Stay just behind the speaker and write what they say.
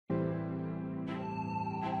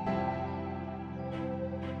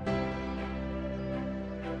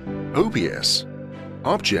OBS,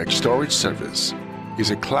 Object Storage Service,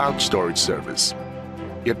 is a cloud storage service.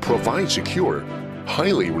 It provides secure,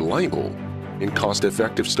 highly reliable, and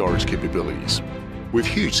cost-effective storage capabilities. With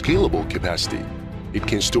huge scalable capacity, it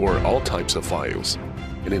can store all types of files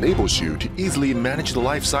and enables you to easily manage the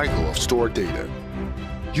life cycle of stored data.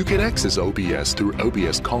 You can access OBS through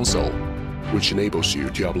OBS Console, which enables you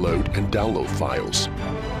to upload and download files.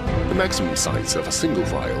 The maximum size of a single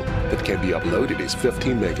file that can be uploaded is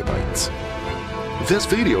 15 megabytes. This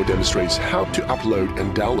video demonstrates how to upload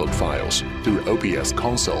and download files through OBS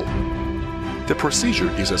Console. The procedure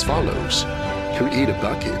is as follows. Create a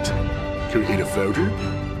bucket, create a folder,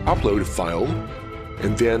 upload a file,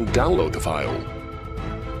 and then download the file.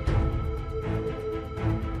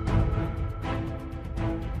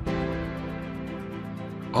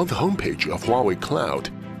 On the homepage of Huawei Cloud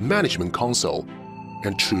Management Console,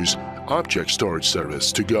 and choose Object Storage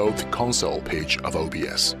Service to go to the console page of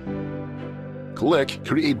OBS. Click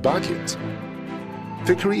Create Bucket.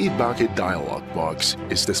 The Create Bucket dialog box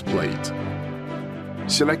is displayed.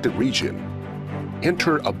 Select the region.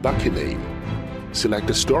 Enter a bucket name. Select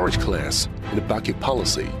the storage class and the bucket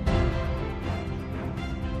policy.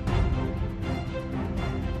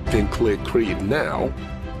 Then click Create Now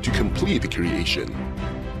to complete the creation.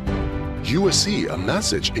 You will see a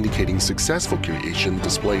message indicating successful creation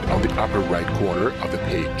displayed on the upper right corner of the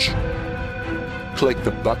page. Click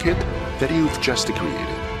the bucket that you've just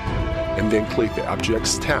created, and then click the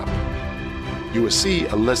Objects tab. You will see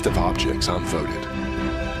a list of objects unfolded.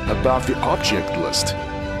 Above the object list,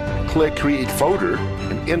 click Create Folder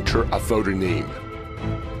and enter a folder name.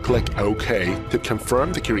 Click OK to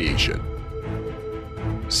confirm the creation.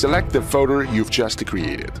 Select the folder you've just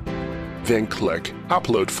created, then click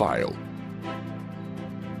Upload File.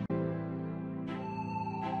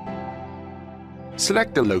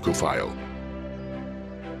 Select the local file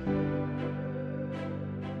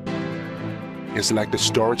and select the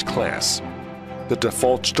storage class. The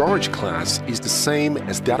default storage class is the same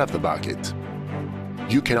as that of the bucket.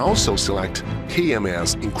 You can also select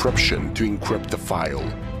KMS encryption to encrypt the file.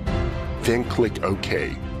 Then click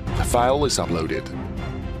OK. The file is uploaded.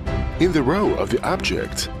 In the row of the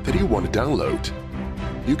object that you want to download,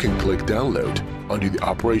 you can click Download under the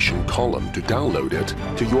Operation column to download it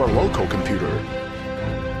to your local computer.